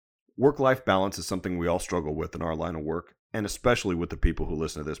Work-life balance is something we all struggle with in our line of work, and especially with the people who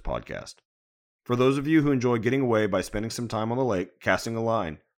listen to this podcast. For those of you who enjoy getting away by spending some time on the lake casting a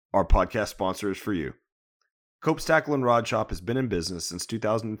line, our podcast sponsor is for you. Cope's Tackle and Rod Shop has been in business since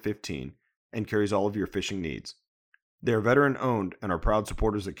 2015 and carries all of your fishing needs. They are veteran-owned and are proud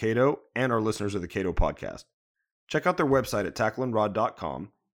supporters of Cato and are listeners of the Cato podcast. Check out their website at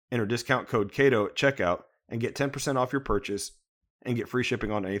tackleandrod.com, enter discount code Cato at checkout, and get 10% off your purchase and get free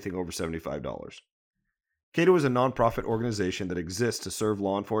shipping on anything over $75. Cato is a nonprofit organization that exists to serve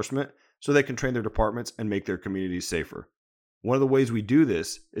law enforcement so they can train their departments and make their communities safer. One of the ways we do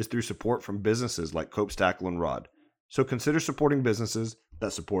this is through support from businesses like Cope's Tackle and Rod. So consider supporting businesses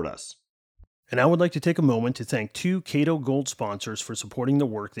that support us. And I would like to take a moment to thank two Cato Gold sponsors for supporting the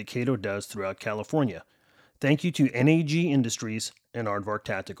work that Cato does throughout California. Thank you to NAG Industries and Aardvark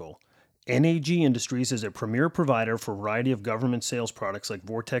Tactical. NAG Industries is a premier provider for a variety of government sales products like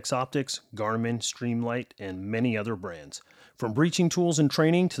Vortex Optics, Garmin, Streamlight, and many other brands. From breaching tools and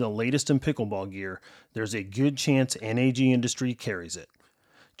training to the latest in pickleball gear, there's a good chance NAG Industry carries it.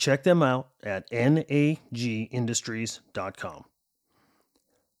 Check them out at nagindustries.com.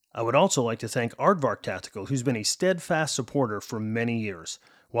 I would also like to thank Aardvark Tactical, who's been a steadfast supporter for many years.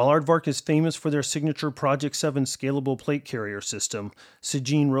 While Aardvark is famous for their signature Project 7 scalable plate carrier system,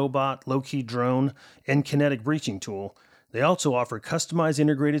 Sigine robot, low-key drone, and kinetic breaching tool, they also offer customized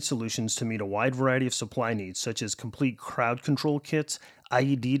integrated solutions to meet a wide variety of supply needs, such as complete crowd control kits,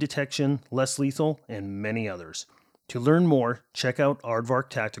 IED detection, less lethal, and many others. To learn more, check out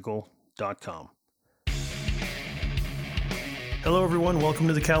aardvarktactical.com. Hello, everyone. Welcome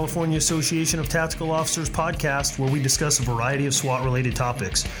to the California Association of Tactical Officers podcast, where we discuss a variety of SWAT-related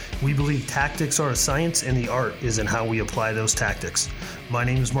topics. We believe tactics are a science, and the art is in how we apply those tactics. My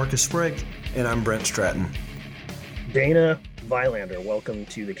name is Marcus Sprague. And I'm Brent Stratton. Dana Vilander, welcome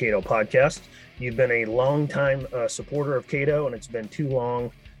to the Cato podcast. You've been a long-time supporter of Cato, and it's been too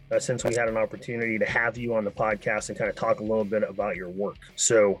long since we had an opportunity to have you on the podcast and kind of talk a little bit about your work.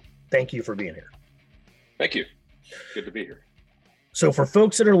 So thank you for being here. Thank you. Good to be here. So for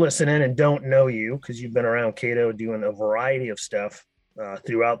folks that are listening and don't know you, because you've been around Cato doing a variety of stuff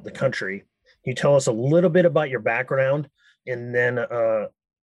throughout the country, can you tell us a little bit about your background and then, a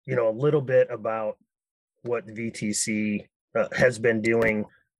little bit about what VTC has been doing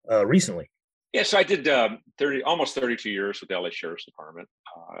recently? Yeah, so I did almost 32 years with the LA Sheriff's Department,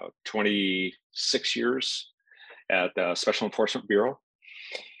 26 years at the Special Enforcement Bureau.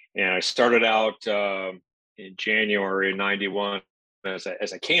 And I started out in January 91 as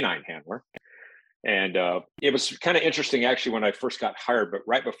a canine handler. And it was kind of interesting, actually, when I first got hired, but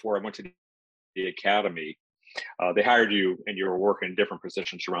right before I went to the academy, they hired you and you were working in different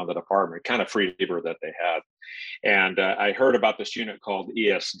positions around the department, kind of free labor that they had. And I heard about this unit called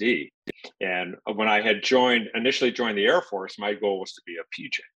ESD. And when I had initially joined the Air Force, my goal was to be a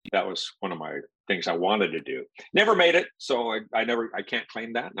PJ. That was one of my things I wanted to do. Never made it. So I can't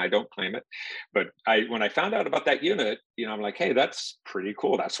claim that, and I don't claim it. But when I found out about that unit, I'm like, hey, that's pretty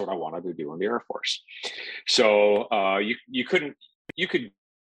cool. That's what I wanted to do in the Air Force. So you could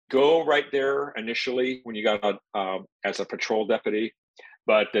go right there initially when you got as a patrol deputy,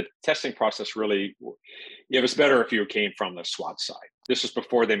 but the testing process it was better if you came from the SWAT side. This was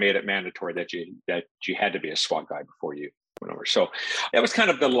before they made it mandatory that you had to be a SWAT guy before you went over. So that was kind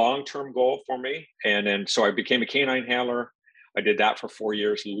of the long-term goal for me. And then so I became a canine handler. I did that for 4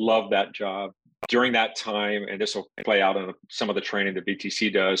 years. Loved that job. During that time, and this will play out in some of the training that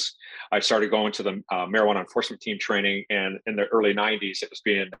VTC does, I started going to the marijuana enforcement team training. And in the early 90s,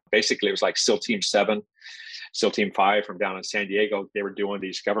 it was like SEAL Team 7, SEAL Team 5 from down in San Diego. They were doing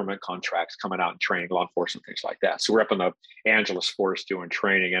these government contracts, coming out and training law enforcement, things like that. So we're up in the Angeles Forest doing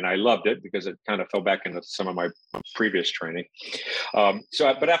training, and I loved it because it kind of fell back into some of my previous training.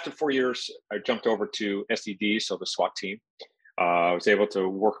 But after 4 years, I jumped over to SED, so the SWAT team. I was able to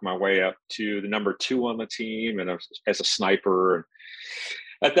work my way up to the number 2 on the team, and as a sniper. And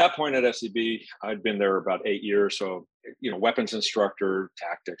at that point at SEB, I'd been there about 8 years. So, weapons instructor,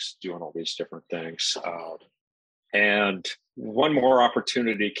 tactics, doing all these different things. And one more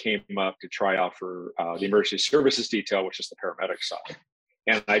opportunity came up to try out for the emergency services detail, which is the paramedic side.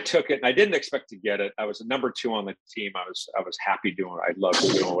 And I took it, and I didn't expect to get it. I was a number 2 on the team. I was happy doing it. I loved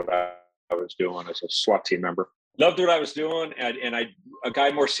doing what I was doing as a SWAT team member. Loved what I was doing, and a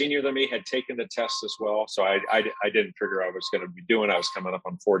guy more senior than me had taken the test as well. So I didn't figure I was going to be doing. I was coming up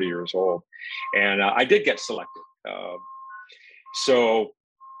on 40 years old, and I did get selected. So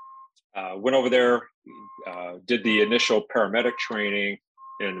went over there, did the initial paramedic training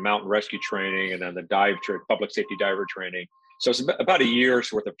and the mountain rescue training, and then the public safety diver training. So it's about a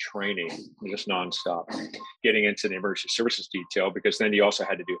year's worth of training, just nonstop, getting into the emergency services detail, because then you also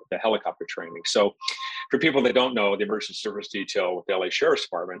had to do the helicopter training. So for people that don't know, the emergency service detail with the LA Sheriff's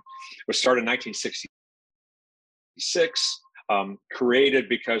Department was started in 1966, created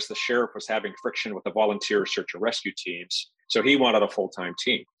because the sheriff was having friction with the volunteer search and rescue teams. So he wanted a full-time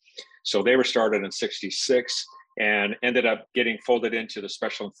team. So they were started in 66 and ended up getting folded into the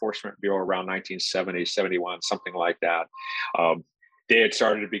Special Enforcement Bureau around 1970, 71, something like that. They had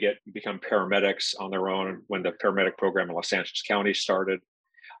started to become paramedics on their own when the paramedic program in Los Angeles County started.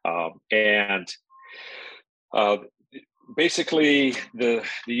 Basically, the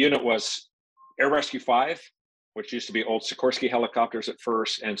unit was Air Rescue 5, which used to be old Sikorsky helicopters at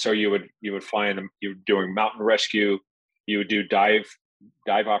first. And so you would fly in them, you were doing mountain rescue, you would do dive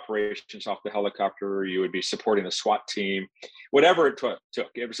operations off the helicopter, you would be supporting the SWAT team, whatever it took.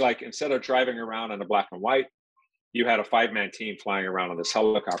 It was like, instead of driving around in a black and white, you had a 5-man team flying around on this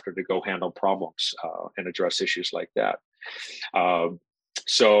helicopter to go handle problems and address issues like that.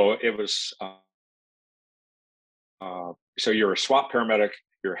 So it was, so you're a SWAT paramedic,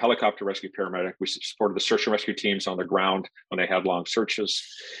 you're a helicopter rescue paramedic. We supported the search and rescue teams on the ground when they had long searches.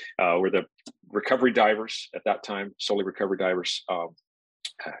 We're the recovery divers at that time, solely recovery divers.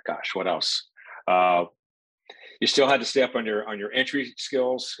 Gosh, what else? You still had to stay up on your entry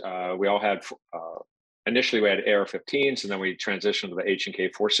skills. We all had, initially we had AR-15s, and then we transitioned to the H&K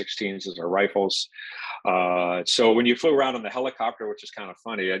 416s as our rifles. So when you flew around in the helicopter, which is kind of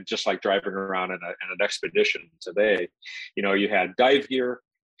funny, just like driving around in an expedition today, you had dive gear,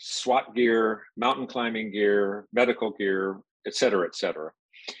 SWAT gear, mountain climbing gear, medical gear, et cetera, et cetera.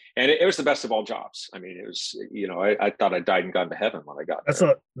 And it was the best of all jobs. I mean, it was, I thought I died and gone to heaven when I got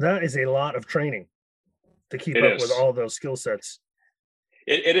there. That is a lot of training to keep up with all those skill sets.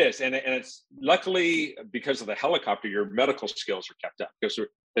 It is. And it's luckily, because of the helicopter, your medical skills are kept up, because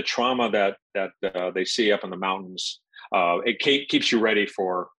the trauma that they see up in the mountains, it keeps you ready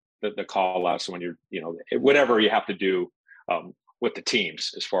for the call outs when you're, whatever you have to do with the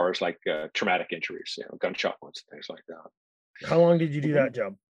teams, as far as like traumatic injuries, gunshot wounds, things like that. How long did you do that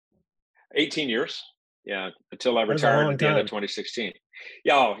job? 18 years. Yeah. Until I retired at the end of 2016.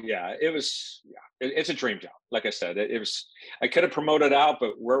 Yeah. Yeah. It was, it's a dream job. Like I said, it was, I could have promoted out,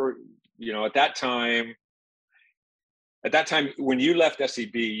 but at that time, when you left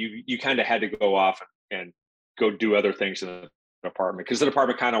SEB, you kind of had to go off and go do other things in the department, because the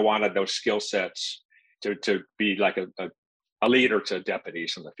department kind of wanted those skill sets to be like a leader to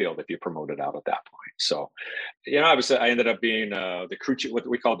deputies in the field if you promoted out at that point. So, I ended up being the crew chief, what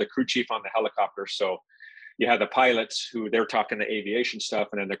we called the crew chief on the helicopter. So you had the pilots who they're talking the aviation stuff,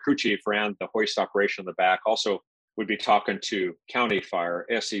 and then the crew chief ran the hoist operation in the back. Also would be talking to county fire,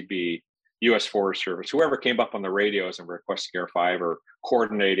 SEB, U.S. Forest Service, whoever came up on the radios and requesting Air 5 or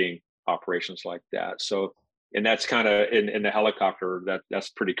coordinating operations like that. So, and that's kind of in the helicopter, that's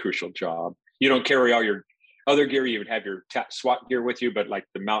a pretty crucial job. You don't carry all your other gear. You would have your SWAT gear with you, but like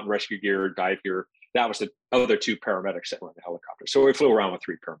the mountain rescue gear, dive gear, that was the other 2 paramedics that were in the helicopter. So we flew around with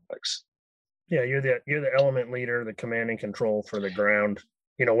 3 paramedics. Yeah, you're the element leader, the command and control for the ground,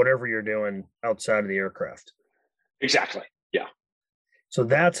 whatever you're doing outside of the aircraft. Exactly. Yeah. So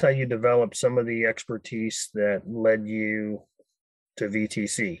that's how you develop some of the expertise that led you to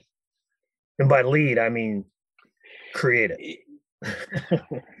VTC. And by lead, I mean create it.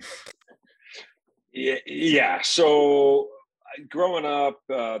 Yeah. So growing up,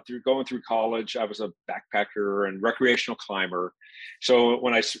 going through college, I was a backpacker and recreational climber. So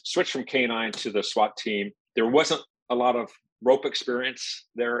when I switched from K9 to the SWAT team, there wasn't a lot of rope experience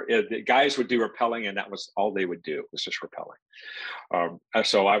there. The guys would do rappelling, and that was all they would do, was just rappelling.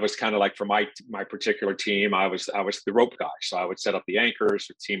 So I was kind of like, for my particular team, I was the rope guy. So I would set up the anchors,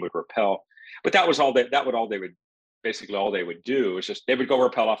 the team would rappel, but that was all they would basically all they would do is just, they would go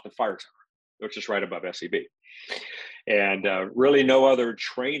rappel off the fire tower, which is right above SEB. And really no other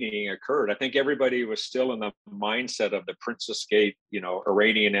training occurred. I think everybody was still in the mindset of the Princess Gate,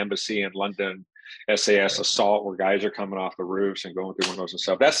 Iranian embassy in London, SAS assault, where guys are coming off the roofs and going through windows and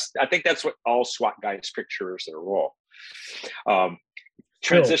stuff. I think that's what all SWAT guys picture as their role.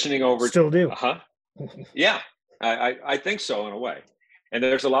 Transitioning over. Still do. Yeah, I think so, in a way. And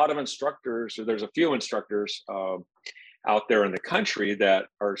there's a lot of instructors, or there's a few instructors out there in the country that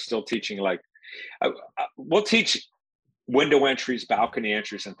are still teaching, like, we'll teach window entries, balcony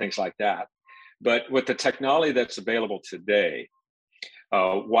entries, and things like that. But with the technology that's available today,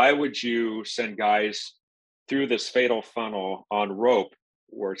 why would you send guys through this fatal funnel on rope,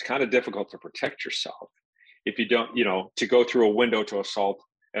 where it's kind of difficult to protect yourself, if you don't, to go through a window to assault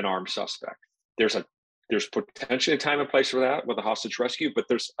an armed suspect? There's there's potentially a time and place for that with a hostage rescue, but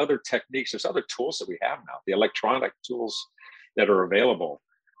there's other techniques, there's other tools that we have now, the electronic tools that are available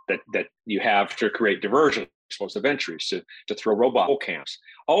that you have to create diversion, explosive entries, to throw robot cams.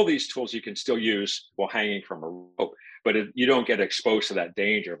 All these tools you can still use while hanging from a rope, but you don't get exposed to that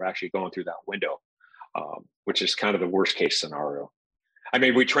danger of actually going through that window, which is kind of the worst case scenario. I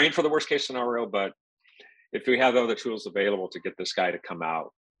mean, we train for the worst case scenario, but if we have other tools available to get this guy to come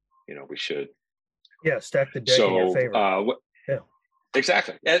out, we should. Yeah, stack the deck in your favor. Yeah,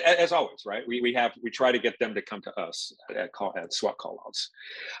 exactly. As always, right? We try to get them to come to us at SWAT callouts,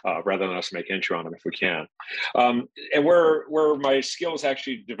 rather than us make entry on them if we can. And where my skills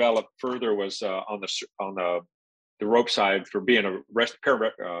actually developed further was on the rope side for being a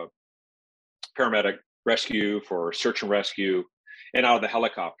paramedic rescue, for search and rescue, and out of the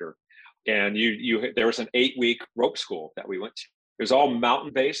helicopter. And there was an 8-week rope school that we went to. It was all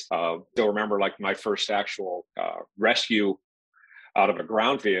mountain based. Still remember, like, my first actual rescue out of a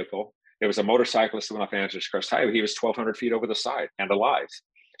ground vehicle. It was a motorcyclist who went off Andrews Crest Highway. He was 1,200 feet over the side and alive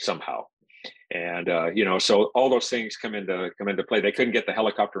somehow. And so all those things come into play. They couldn't get the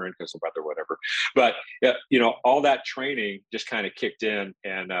helicopter in because of weather, whatever. But all that training just kind of kicked in,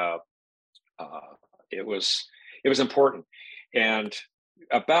 and it was important. And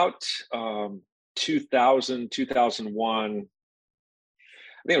about 2000, 2001,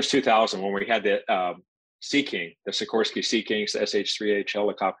 I think it was 2000 when we had the Sea King, the Sikorsky Sea Kings, the SH-3H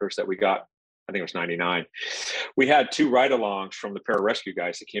helicopters that we got. I think it was 99. We had 2 ride-alongs from the pararescue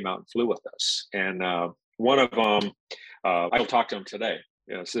guys that came out and flew with us. And one of them, I'll talk to him today.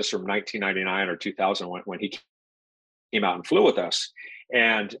 So this is from 1999 or 2000 when he came out and flew with us.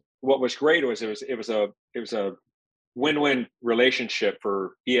 And what was great was it was a win-win relationship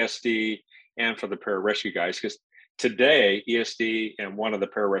for ESD and for the pararescue guys, because today ESD and one of the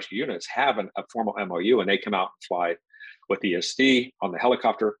pararescue units have a formal MOU, and they come out and fly with ESD on the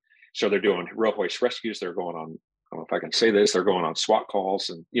helicopter. So they're doing rail hoist rescues. They're going on, I don't know if I can say this, they're going on SWAT calls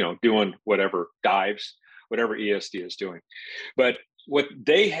and doing whatever dives, whatever ESD is doing. But what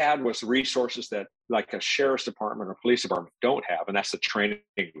they had was resources that, like, a sheriff's department or police department don't have, and that's the training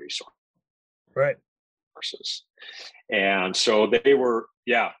resource. Right. And so they were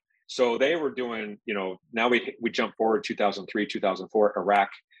doing, now we jump forward 2003, 2004, Iraq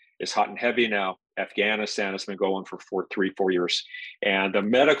is hot and heavy now. Afghanistan has been going for 4 years. And the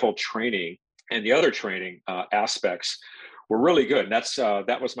medical training and the other training aspects were really good. And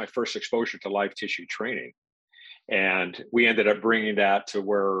that was my first exposure to live tissue training. And we ended up bringing that to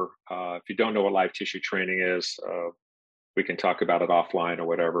where, if you don't know what live tissue training is, we can talk about it offline or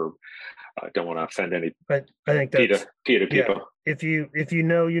whatever. I don't want to offend any. But I think that's PETA people. Yeah, if you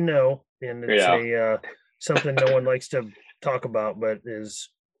know, and it's something no one likes to talk about, but is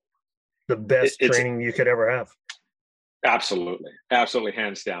the best training you could ever have. Absolutely,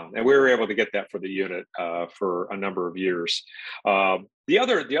 hands down. And we were able to get that for the unit for a number of years. The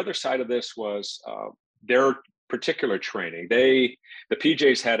other side of this was their particular training. The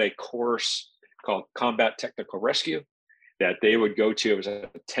PJs had a course called Combat Technical Rescue that they would go to. It was a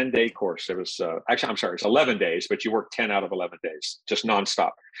 10-day course. It was it's 11 days, but you work 10 out of 11 days, just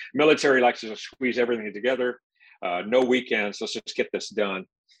nonstop. Military likes to just squeeze everything together. No weekends. Let's just get this done.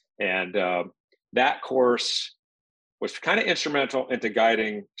 And that course was kind of instrumental into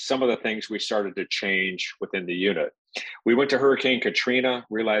guiding some of the things we started to change within the unit. We went to Hurricane Katrina,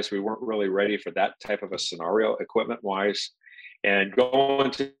 realized we weren't really ready for that type of a scenario equipment-wise, and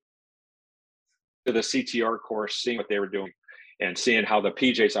going to the CTR course, seeing what they were doing and seeing how the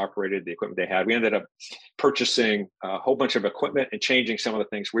PJs operated, the equipment they had. We ended up purchasing a whole bunch of equipment and changing some of the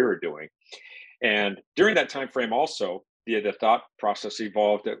things we were doing. And during that time frame also, the thought process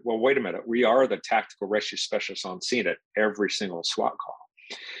evolved that, well, wait a minute, we are the tactical rescue specialists on scene at every single SWAT call.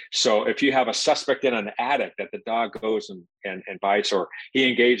 So if you have a suspect in an attic that the dog goes and bites, or he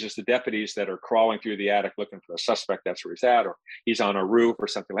engages the deputies that are crawling through the attic looking for a suspect, that's where he's at, or he's on a roof or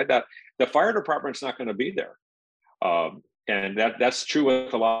something like that, the fire department's not going to be there. And that's true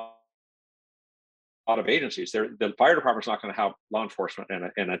with a lot of agencies. The fire department's not going to have law enforcement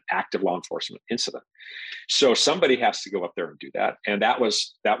in an active law enforcement incident. So somebody has to go up there and do that. And that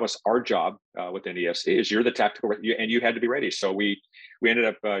was our job within ESD, is you're the tactical, and you had to be ready. So we ended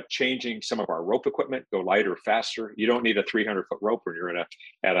up changing some of our rope equipment, go lighter, faster. You don't need a 300-foot rope when you're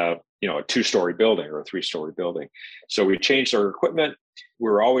at a 2-story building or a 3-story building. So we changed our equipment. We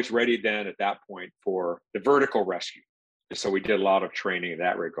were always ready then at that point for the vertical rescue. So we did a lot of training in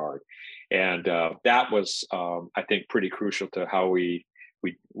that regard. And that was, I think, pretty crucial to how we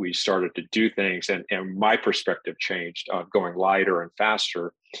we started to do things, and my perspective changed, going lighter and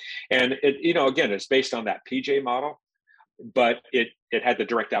faster. And it, again, it's based on that PJ model, but it had the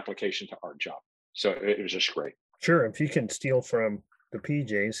direct application to our job. So it was just great. Sure. If you can steal from the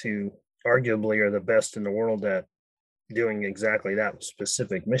PJs, who arguably are the best in the world at doing exactly that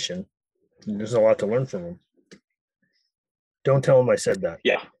specific mission, there's a lot to learn from them. Don't tell them I said that.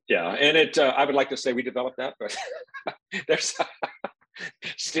 Yeah. And I would like to say we developed that, but there's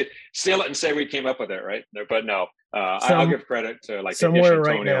steal it and say we came up with it, right? But no, I'll give credit to like somewhere Ish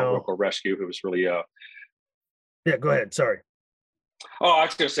right Antonio, now. Local Rescue, who was really Yeah, go ahead. Sorry. Oh, I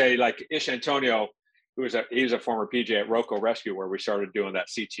was going to say, like, Ish Antonio, he's a former PJ at Roco Rescue, where we started doing that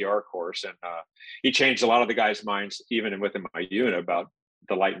CTR course, and he changed a lot of the guys' minds, even within my unit, about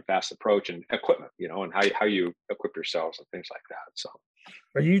the light and fast approach and equipment, and how you equip yourselves and things like that. So,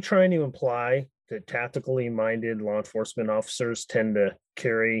 are you trying to imply that tactically minded law enforcement officers tend to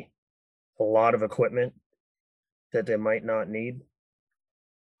carry a lot of equipment that they might not need?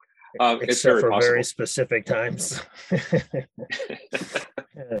 It's very possible. Very specific times. It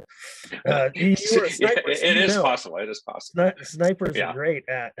is possible. It is possible. Snipers are great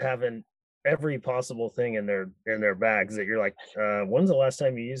at having every possible thing in their bags that you're like, when's the last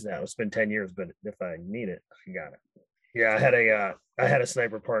time you used that? It's been 10 years, but if I need it, I got it. Yeah, I had a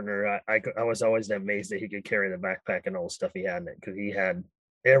sniper partner. I was always amazed that he could carry the backpack and all the stuff he had in it, because he had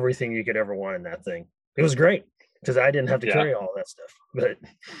everything you could ever want in that thing. It was great, because I didn't have to carry all that stuff, but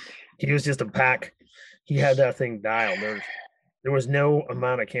he was just a pack. He had that thing dialed. There was no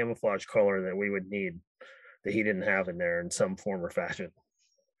amount of camouflage color that we would need that he didn't have in there in some form or fashion.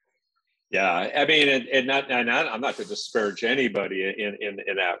 Yeah, I mean, I'm not to disparage anybody in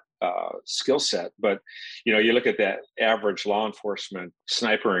that skill set, but you look at that average law enforcement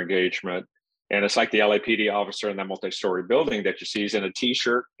sniper engagement, and it's like the LAPD officer in that multi-story building that you see. He's in a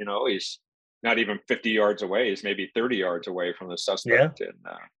T-shirt. He's not even 50 yards away. He's maybe 30 yards away from the suspect,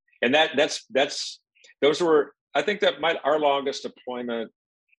 and those were, I think that our longest deployment.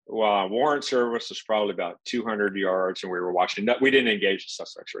 Warrant service was probably about 200 yards, and we were watching. We didn't engage the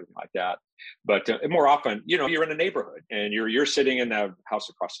suspects or anything like that, but more often, you're in a neighborhood and you're sitting in the house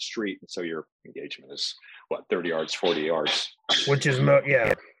across the street, and so your engagement is 30 yards, 40 yards, which is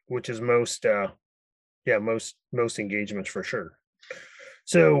most engagements for sure.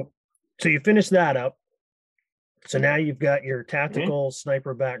 So you finish that up. So now you've got your tactical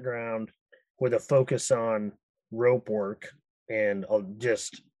sniper background with a focus on rope work, and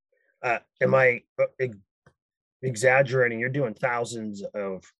am I exaggerating? You're doing thousands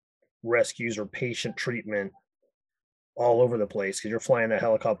of rescues or patient treatment all over the place, because you're flying a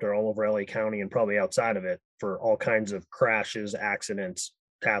helicopter all over LA County and probably outside of it for all kinds of crashes, accidents,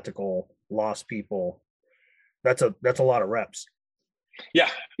 tactical, lost people. That's a lot of reps. Yeah,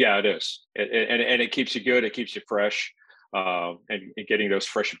 it is. And it keeps you good. It keeps you fresh, and getting those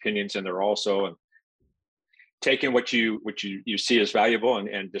fresh opinions in there also, and taking what you see as valuable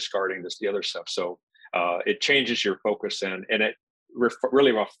and discarding the other stuff. So it changes your focus, and it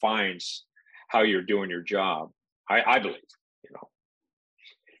really refines how you're doing your job. I believe, so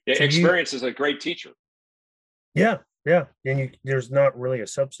experience is a great teacher. Yeah. And there's not really a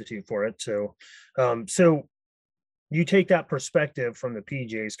substitute for it. So, so you take that perspective from the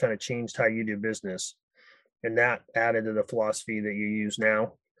PJs, kind of changed how you do business, and that added to the philosophy that you use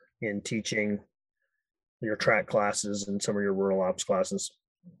now in teaching your track classes and some of your rural ops classes.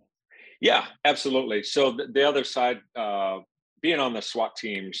 Yeah, absolutely. So the other side, being on the SWAT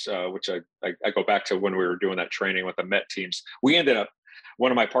teams, which I go back to when we were doing that training with the MET teams, we ended up,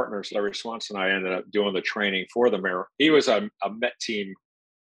 one of my partners, Larry Swanson, and I ended up doing the training for the mayor. He was a MET team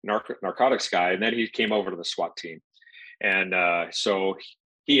narcotics guy, and then he came over to the SWAT team. And so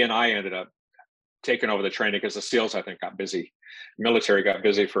he and I ended up taking over the training, because the SEALs, I think, got busy. Military got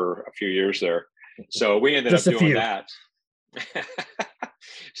busy for a few years there. So we ended up doing that.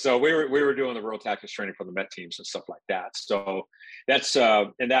 So we were doing the rural tactics training for the MET teams and stuff like that. So that's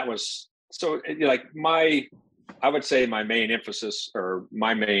and that was so like I would say my main emphasis, or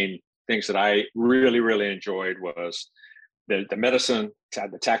my main things that I really, really enjoyed, was the medicine,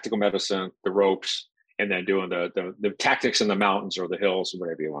 the tactical medicine, the ropes, and then doing the tactics in the mountains or the hills,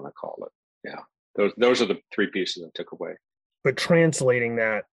 whatever you want to call it. Yeah, those are the three pieces I took away. But translating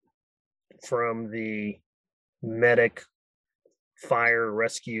that from the medic, fire,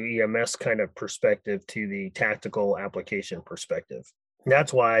 rescue, EMS kind of perspective to the tactical application perspective.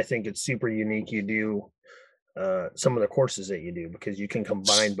 That's why I think it's super unique. You do some of the courses that you do, because you can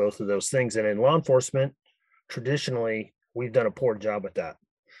combine both of those things. And in law enforcement, traditionally, we've done a poor job at that.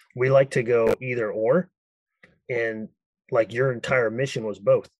 We like to go either or. And like your entire mission was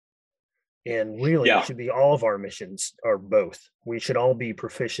both. And really, it Yeah. should be all of our missions are both. We should all be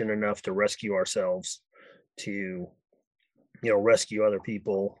proficient enough to rescue ourselves, to rescue other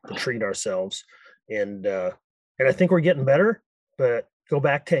people, to treat ourselves, and I think we're getting better. But go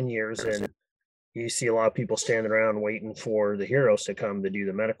back 10 years, and you see a lot of people standing around waiting for the heroes to come to do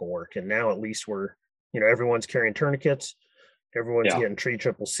the medical work. And now at least everyone's carrying tourniquets, everyone's Yeah. getting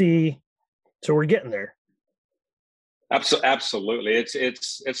CCC, so we're getting there. Absolutely.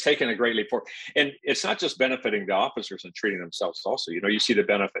 It's taken a great leap forward. And it's not just benefiting the officers and treating themselves also, you see the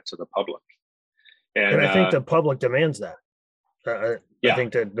benefit to the public. And I think the public demands that. I yeah,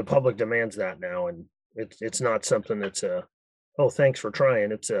 think that the public demands that now, and it's not something that's oh, thanks for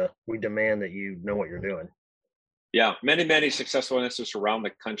trying. It's we demand that you know what you're doing. yeah. Many successful instances around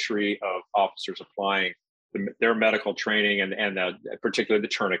the country of officers applying their medical training and particularly the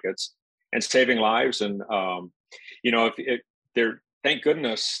tourniquets and saving lives. And if they're, thank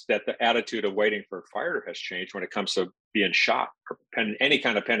goodness that the attitude of waiting for fire has changed when it comes to being shot or any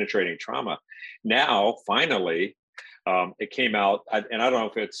kind of penetrating trauma. Now, finally, it came out, and I don't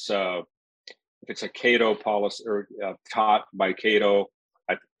know if it's a Cato policy or taught by Cato,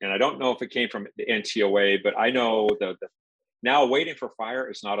 and I don't know if it came from the NTOA, but I know the now waiting for fire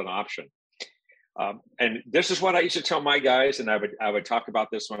is not an option. And this is what I used to tell my guys, and I would talk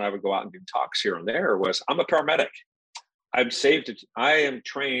about this when I would go out and do talks here and there, was I'm a paramedic. I am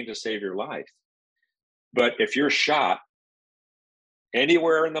trained to save your life. But if you're shot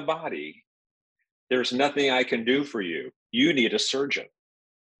anywhere in the body, there's nothing I can do for you. You need a surgeon.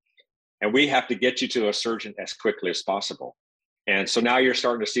 And we have to get you to a surgeon as quickly as possible. And so now you're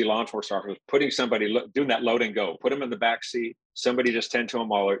starting to see law enforcement officers putting somebody, doing that load and go, put them in the back seat, somebody just tend to them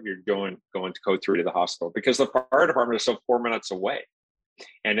while you're going to go through to the hospital, because the fire department is still 4 minutes away.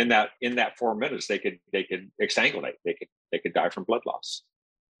 And in that 4 minutes, they could exsanguinate, they could die from blood loss.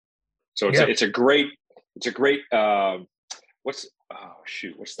 So it's a great what's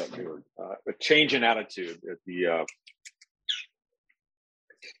that word? A change in attitude at the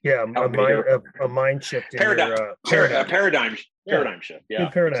a mind shift in paradigm shift. Yeah,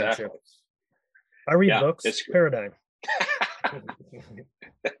 good paradigm exactly. shift. I read books. It's paradigm.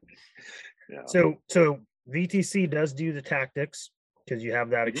 Yeah. So VTC does do the tactics because you have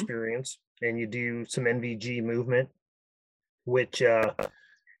that experience, and you do some NVG movement, which we are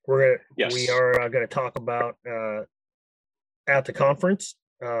going to talk about at the conference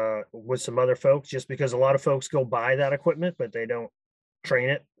with some other folks, just because a lot of folks go buy that equipment, but they don't train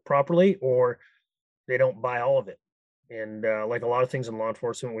it properly, or they don't buy all of it. And like a lot of things in law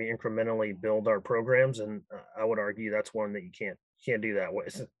enforcement, we incrementally build our programs, and I would argue that's one that you can't do that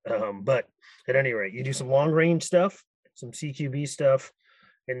with. But at any rate, you do some long range stuff, some CQB stuff,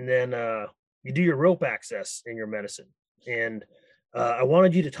 and then you do your rope access in your medicine. And I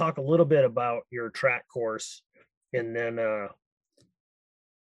wanted you to talk a little bit about your track course, and then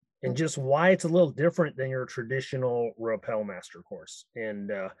and just why it's a little different than your traditional rappel master course. And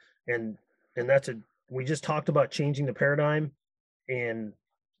that's we just talked about changing the paradigm and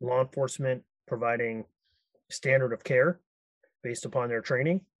law enforcement providing standard of care based upon their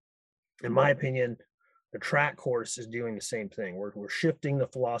training. In my opinion, the track course is doing the same thing. We're shifting the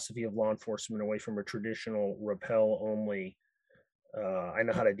philosophy of law enforcement away from a traditional rappel only. I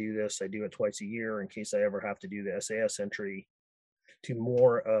know how to do this. I do it twice a year in case I ever have to do the SAS entry, to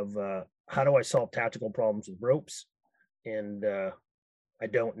more of how do I solve tactical problems with ropes? And I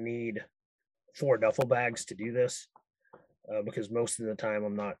don't need 4 duffel bags to do this because most of the time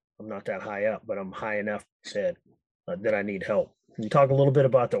I'm not that high up, but I'm high enough that I need help. Can you talk a little bit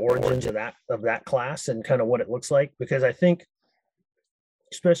about the origins of that class and kind of what it looks like? Because I think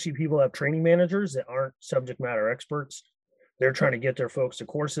especially people have training managers that aren't subject matter experts. They're trying to get their folks to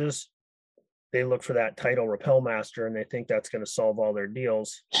courses. They look for that title rappel master, and they think that's going to solve all their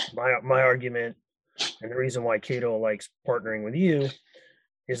deals. My argument, and the reason why Cato likes partnering with you,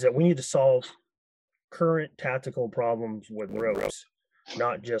 is that we need to solve current tactical problems with ropes,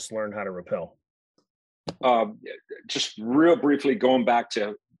 not just learn how to rappel. Just real briefly, going back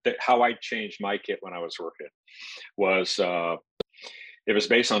to how I changed my kit when I was working, was it was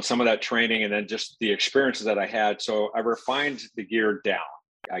based on some of that training and then just the experiences that I had. So I refined the gear down.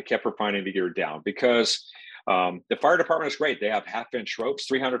 I kept refining the gear down because the fire department is great. They have 1/2-inch ropes,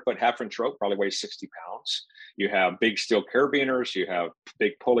 300-foot 1/2-inch rope, probably weighs 60 pounds. You have big steel carabiners, you have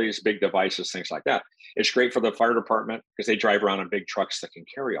big pulleys, big devices, things like that. It's great for the fire department because they drive around in big trucks that can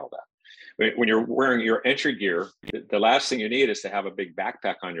carry all that. When you're wearing your entry gear, the last thing you need is to have a big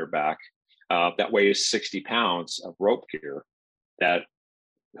backpack on your back that weighs 60 pounds of rope gear that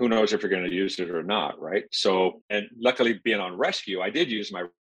who knows if you're going to use it or not, right? So, and luckily being on rescue, I did use my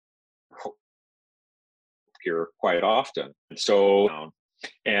gear quite often. So,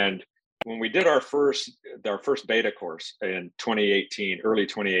 and when we did our first beta course in 2018, early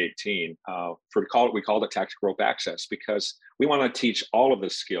 2018, we called it Tactical Rope Access, because we want to teach all of the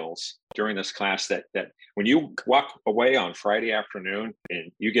skills during this class that when you walk away on Friday afternoon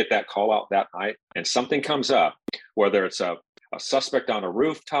and you get that call out that night and something comes up, whether it's a suspect on a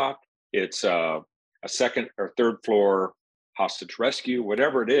rooftop, it's a second or third floor hostage rescue,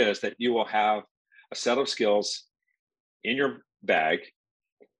 whatever it is, that you will have a set of skills in your bag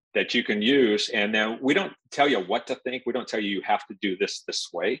that you can use. And then we don't tell you what to think. We don't tell you have to do this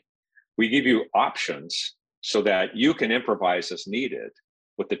way. We give you options so that you can improvise as needed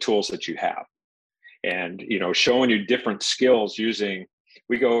with the tools that you have. And, showing you different skills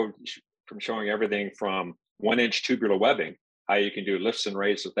we go from showing everything from 1-inch tubular webbing, how you can do lifts and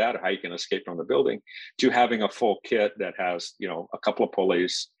raises with that, or how you can escape from the building, to having a full kit that has, a couple of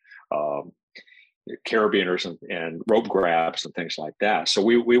pulleys, carabiners and rope grabs and things like that. So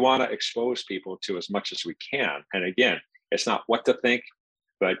we want to expose people to as much as we can. And again, it's not what to think,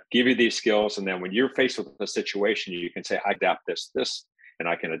 but give you these skills. And then when you're faced with a situation, you can say, I adapt this, and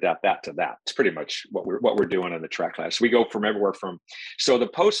I can adapt that to that. It's pretty much what we're doing in the track class. We go from everywhere so the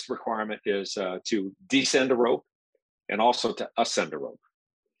post requirement is to descend a rope and also to ascend a rope.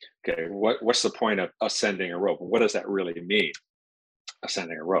 Okay, what's the point of ascending a rope? What does that really mean?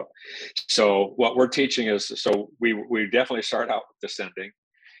 Ascending a rope. So what we're teaching is, we definitely start out with descending,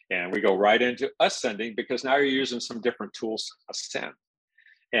 and we go right into ascending, because now you're using some different tools to ascend.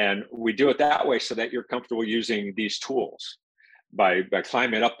 And we do it that way so that you're comfortable using these tools by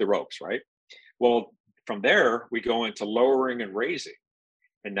climbing up the ropes, right? Well, from there, we go into lowering and raising.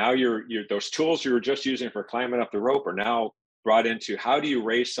 And now you're those tools you were just using for climbing up the rope are now brought into how do you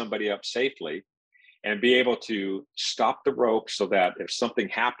raise somebody up safely and be able to stop the rope so that if something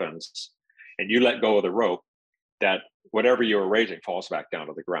happens and you let go of the rope, that whatever you were raising falls back down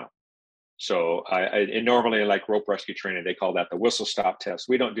to the ground. So and normally, like rope rescue training, they call that the whistle stop test.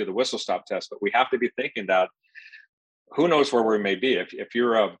 We don't do the whistle stop test, but we have to be thinking that who knows where we may be. If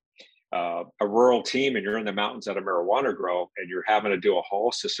you're a rural team and you're in the mountains at a marijuana grow and you're having to do a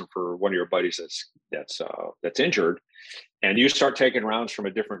haul system for one of your buddies that's injured, and you start taking rounds from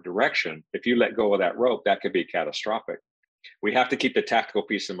a different direction, if you let go of that rope, that could be catastrophic. We have to keep the tactical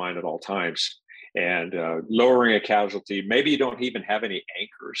piece in mind at all times. And lowering a casualty, maybe you don't even have any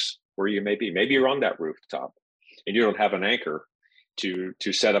anchors where you may be. Maybe you're on that rooftop and you don't have an anchor to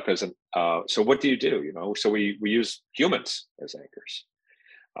set up as so what do you do? So we use humans as anchors,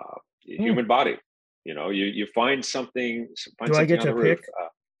 human body. You find something. Do I get to pick?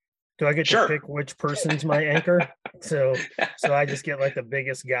 Do I get Sure. to pick which person's my anchor? So I just get like the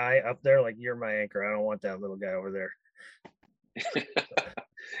biggest guy up there, like you're my anchor. I don't want that little guy over there.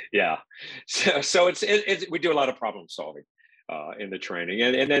 Yeah. So it's we do a lot of problem solving in the training,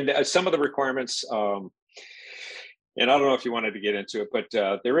 and then some of the requirements. And I don't know if you wanted to get into it,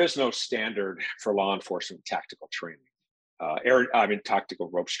 but there is no standard for law enforcement tactical training. Tactical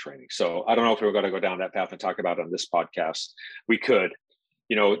ropes training. So I don't know if we're going to go down that path and talk about it on this podcast. We could.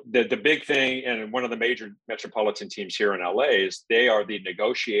 The big thing, and one of the major metropolitan teams here in LA is they are the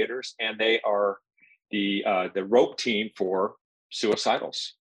negotiators, and they are the rope team for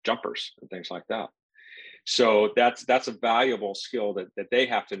suicidals, jumpers, and things like that. So that's a valuable skill that they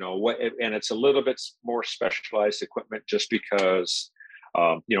have to know and it's a little bit more specialized equipment just because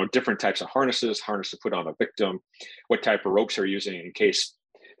different types of harnesses to put on a victim, what type of ropes are you using in case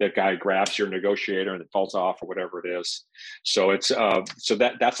that guy grabs your negotiator and it falls off or whatever it is. So it's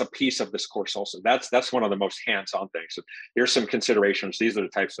that's a piece of this course also. That's one of the most hands-on things. So here's some considerations. These are the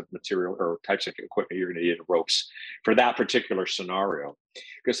types of material or types of equipment you're going to need in ropes for that particular scenario,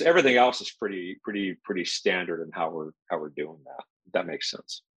 because everything else is pretty standard in how we're doing that. If that makes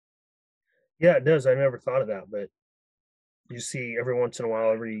sense. Yeah, it does. I never thought of that, but you see every once in a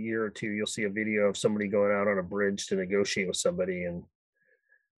while, every year or two, you'll see a video of somebody going out on a bridge to negotiate with somebody, and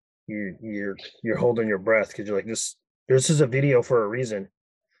you're holding your breath because you're like, this is a video for a reason.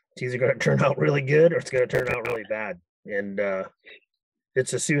 It's either going to turn out really good or it's going to turn out really bad. And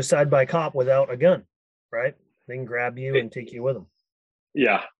it's a suicide by cop without a gun, right? They can grab you and take you with them.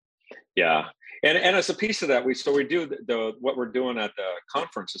 Yeah. And as a piece of that, we do what we're doing at the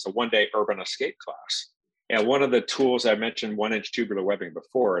conference is a 1-day urban escape class. And one of the tools I mentioned, 1-inch tubular webbing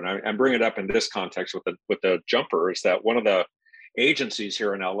before, and I'm bringing it up in this context with the jumper, is that one of the agencies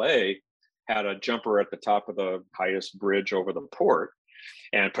here in LA had a jumper at the top of the highest bridge over the port,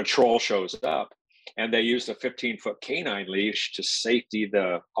 and patrol shows up. and they used a 15-foot canine leash to safety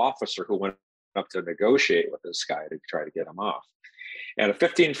the officer who went up to negotiate with this guy to try to get him off. And a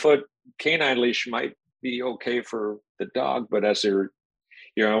 15-foot canine leash might be okay for the dog, but as they're,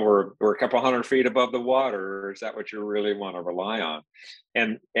 we're a couple hundred feet above the water, is that what you really want to rely on?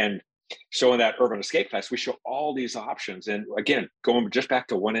 And so in that urban escape class, we show all these options. And again, going just back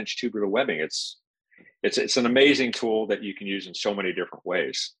to 1-inch tubular webbing, it's an amazing tool that you can use in so many different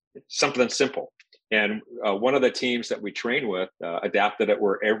ways. It's something simple. And one of the teams that we train with adapted it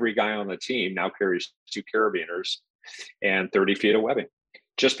where every guy on the team now carries 2 carabiners and 30 feet of webbing,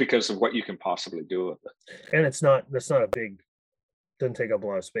 just because of what you can possibly do with it. And that's not a big, doesn't take up a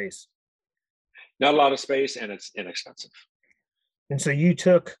lot of space. Not a lot of space, and it's inexpensive. And so you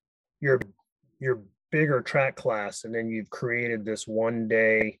took your bigger track class, and then you've created this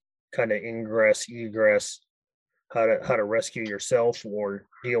 1-day kind of ingress, egress, how to rescue yourself or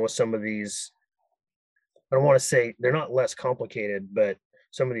deal with some of these. I don't want to say they're not less complicated, but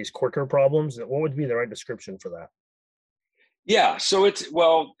some of these quicker problems. What would be the right description for that? Yeah, so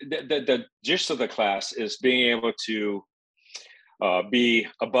the gist of the class is being able to be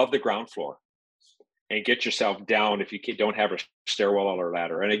above the ground floor and get yourself down if you don't have a stairwell or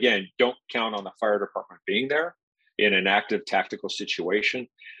ladder. And again, don't count on the fire department being there in an active tactical situation.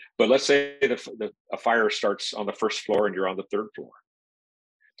 But let's say a fire starts on the first floor and you're on the 3rd floor,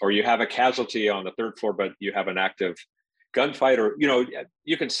 or you have a casualty on the 3rd floor, but you have an active gunfight, or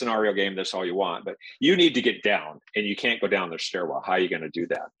you can scenario game this all you want, but you need to get down and you can't go down the stairwell. How are you going to do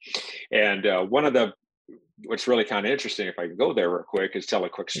that? And what's really kind of interesting, if I can go there real quick, is tell a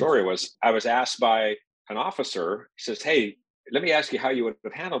quick story. Was I was asked by an officer, he says, "Hey, let me ask you how you would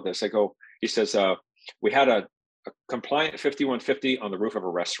have handled this." He says, we had a compliant 5150 on the roof of a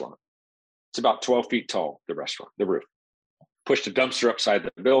restaurant. It's about 12 feet tall, the roof. Pushed a dumpster upside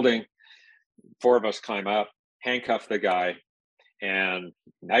the building. 4 of us climb up, handcuff the guy, and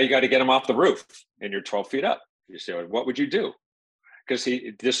now you got to get him off the roof, and you're 12 feet up. You say, what would you do? Because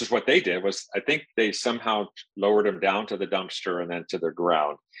this is what they did, was I think they somehow lowered him down to the dumpster and then to the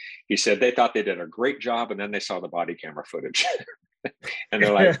ground. He said they thought they did a great job, and then they saw the body camera footage. And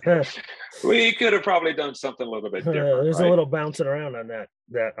they're like, we could have probably done something a little bit different. There's a little bouncing around on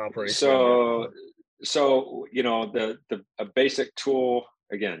that operation. So a basic tool,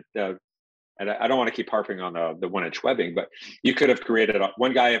 again, and I don't want to keep harping on the 1-inch webbing, but you could have created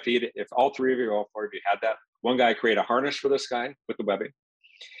one guy, if all 4 of you had that, one guy create a harness for this guy with the webbing.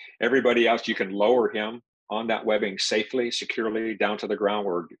 Everybody else, you can lower him on that webbing safely, securely down to the ground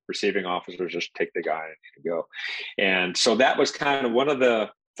where receiving officers just take the guy and go. And so that was kind of one of the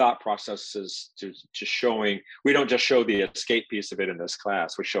thought processes to showing. We don't just show the escape piece of it in this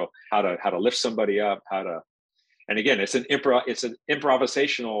class. We show how to lift somebody up, and again, it's an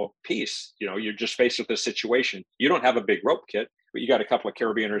improvisational piece. You're just faced with this situation. You don't have a big rope kit, but you got a couple of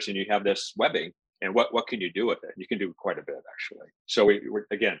carabiners and you have this webbing. And what can you do with it? You can do quite a bit, actually. So we're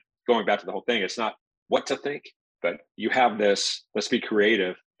again, going back to the whole thing, it's not what to think, but you have this, let's be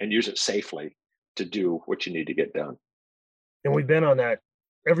creative and use it safely to do what you need to get done. And we've been on that.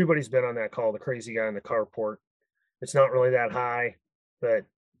 Everybody's been on that call, the crazy guy in the carport. It's not really that high, but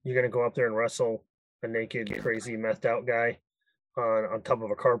you're going to go up there and wrestle a naked, crazy, methed out guy on top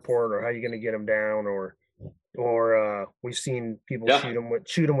of a carport, or how are you going to get him down? Or we've seen people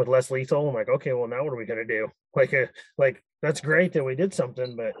shoot him with less lethal. I'm like, okay, well, now what are we going to do? Like that's great that we did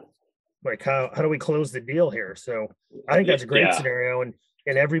something, but like how do we close the deal here? So I think that's a great scenario. And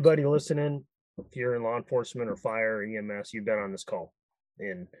everybody listening, if you're in law enforcement or fire or EMS, you've been on this call,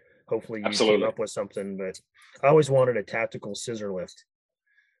 and hopefully you came up with something. But I always wanted a tactical scissor lift.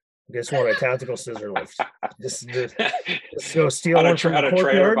 Just want a tactical scissor lift. Just go steal one from the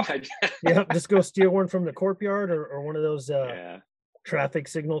courtyard. Yeah, just go steal one from the courtyard, or one of those traffic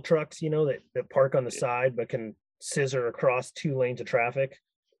signal trucks, that park on the side but can scissor across 2 lanes of traffic.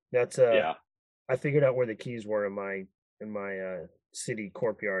 That's I figured out where the keys were in my city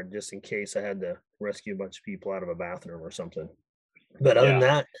courtyard, just in case I had to rescue a bunch of people out of a bathroom or something. But other than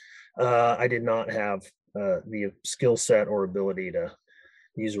that, I did not have the skill set or ability to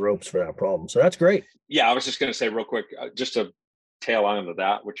use ropes for that problem. So that's great. Yeah, I was just going to say real quick, just to tail on to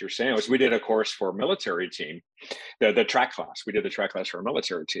that, what you're saying was we did a course for a military team, the track class. We did the track class for a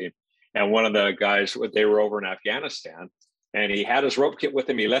military team. And one of the guys, they were over in Afghanistan, and he had his rope kit with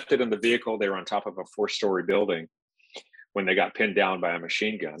him. He left it in the vehicle. They were on top of a 4-story building when they got pinned down by a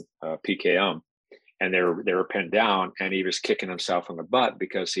machine gun, PKM. And they were pinned down, and he was kicking himself in the butt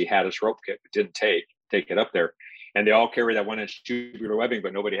because he had his rope kit, but didn't take it up there. and they all carry that 1-inch tubular webbing,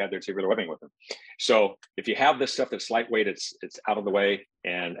 but nobody had their tubular webbing with them. So if you have this stuff that's lightweight, it's out of the way.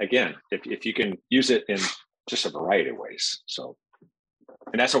 And again, if you can use it in just a variety of ways. So,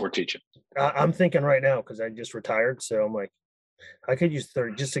 and that's what we're teaching. I'm thinking right now, because I just retired, so I'm like, I could use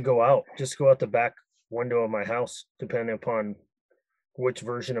 30 just to go out the back window of my house, depending upon which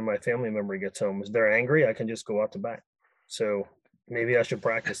version of my family member gets home. If they're angry, I can just go out the back. So maybe I should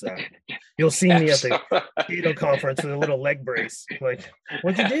practice that. You'll see me at the keto conference with a little leg brace. Like,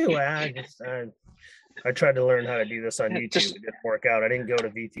 what'd you do? I tried to learn how to do this on YouTube. It didn't work out. I didn't go to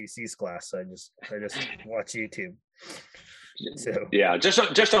VTC's class. I just watch YouTube. So yeah, just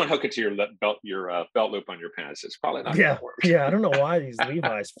don't hook it to your belt loop on your pants. It's probably not gonna work. Yeah, I don't know why these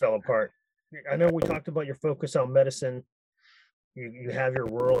Levi's fell apart. I know we talked about your focus on medicine. You have your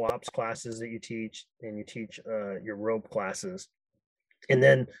rural ops classes that you teach, and you teach your rope classes, and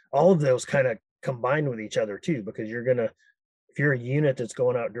then all of those kind of combine with each other too, because if you're a unit that's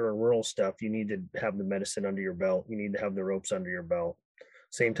going out doing rural stuff, you need to have the medicine under your belt. You need to have the ropes under your belt.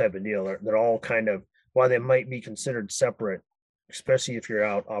 Same type of deal. They're all kind of, while they might be considered separate, especially if you're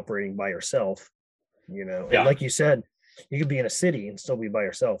out operating by yourself, and like you said, you could be in a city and still be by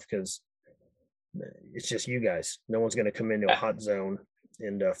yourself because it's just you guys. No one's going to come into a hot zone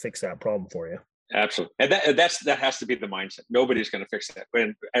and fix that problem for you. Absolutely. And that has to be the mindset. Nobody's going to fix that.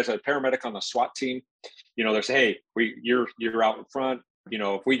 When as a paramedic on the SWAT team, they say, hey, you're out in front,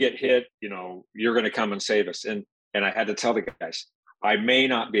 if we get hit, you're going to come and save us. And I had to tell the guys, I may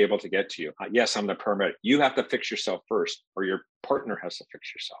not be able to get to you. Yes, I'm the paramedic. You have to fix yourself first, or your partner has to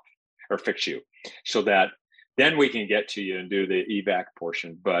fix you so that then we can get to you and do the evac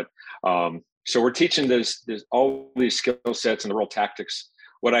portion. But so we're teaching this all these skill sets and the real tactics.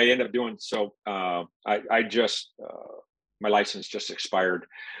 What I end up doing, so I just my license just expired,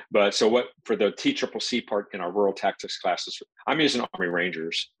 but so what for the TCCC part in our rural tactics classes, I'm using Army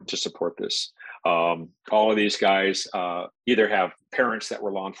Rangers to support this. All of these guys either have parents that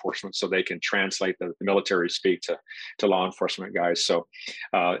were law enforcement, so they can translate the military speak to law enforcement guys. So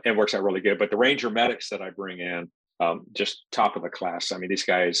it works out really good. But the Ranger medics that I bring in, just top of the class. I mean, these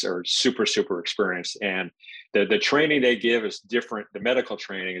guys are super, super experienced, and the training they give is different. The medical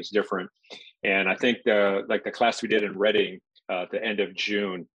training is different. And I think the class we did in Reading at the end of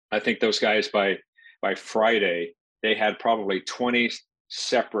June, I think those guys by Friday, they had probably 20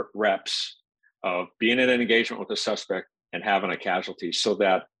 separate reps of being in an engagement with a suspect and having a casualty, so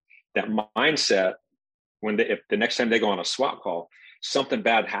that mindset, if the next time they go on a SWAT call, something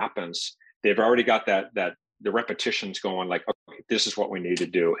bad happens, they've already got that the repetitions going, like, okay, this is what we need to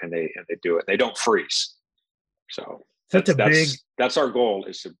do, and they do it. They don't freeze. So that's our goal,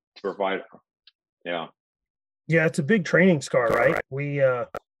 is to provide. Yeah, it's a big training scar, right?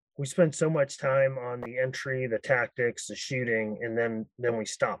 We spend so much time on the entry, the tactics, the shooting, and then we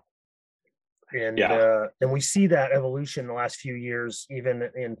stop. And we see that evolution in the last few years, even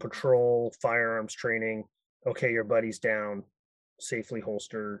in patrol firearms training. Okay, your buddy's down, safely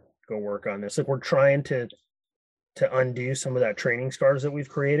holster, go work on this. Like, we're trying to undo some of that training scars that we've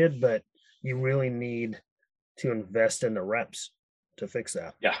created, but you really need to invest in the reps to fix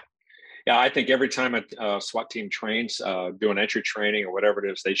that. Yeah, I think every time a SWAT team trains, doing entry training or whatever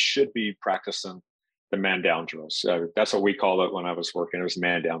it is, they should be practicing the man down drills. That's what we call it when I was working. It was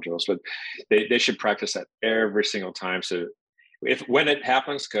man down drills, but they should practice that every single time. So when it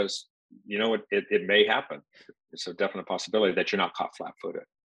happens, because it may happen, it's a definite possibility that you're not caught flat-footed.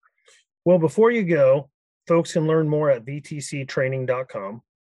 Well, before you go, folks can learn more at vtctraining.com.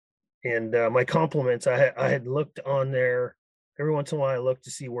 And my compliments, I had looked on there every once in a while. I look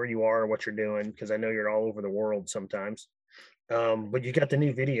to see where you are and what you're doing, because I know you're all over the world sometimes. But you got the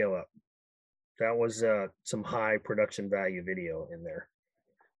new video up. That was some high production value video in there.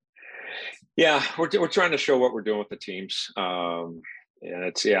 Yeah, we're trying to show what we're doing with the teams. And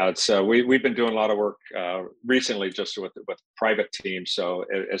we've been doing a lot of work recently just with private teams. So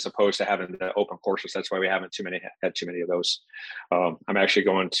as opposed to having the open courses, that's why we haven't had too many of those. I'm actually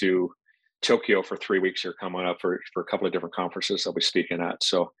going to Tokyo for 3 weeks here coming up for a couple of different conferences I'll be speaking at.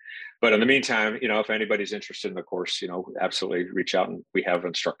 So, but in the meantime, if anybody's interested in the course, absolutely reach out, and we have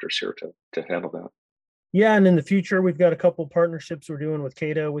instructors here to handle that. Yeah, and in the future, we've got a couple partnerships we're doing with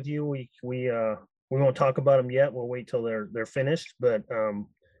Cato with you. We won't talk about them yet. We'll wait till they're finished. But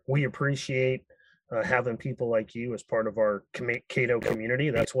we appreciate having people like you as part of our Cato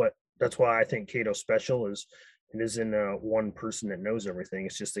community. That's why I think Cato's special. It isn't one person that knows everything.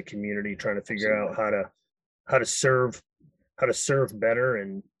 It's just a community trying to figure out how to serve better,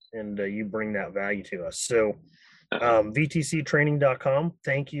 and you bring that value to us. So vtctraining.com.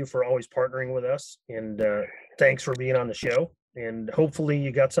 Thank you for always partnering with us, and thanks for being on the show. And hopefully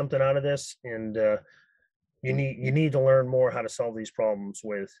you got something out of this. And you need to learn more how to solve these problems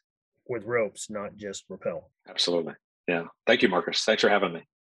with ropes, not just rappel. Absolutely. Yeah. Thank you, Marcus. Thanks for having me.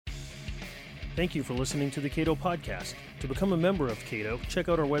 Thank you for listening to the Cato Podcast. To become a member of Cato, check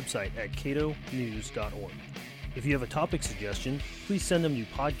out our website at catonews.org. If you have a topic suggestion, please send them to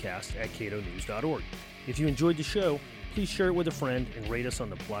podcast@catonews.org. If you enjoyed the show, please share it with a friend and rate us on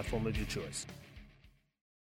the platform of your choice.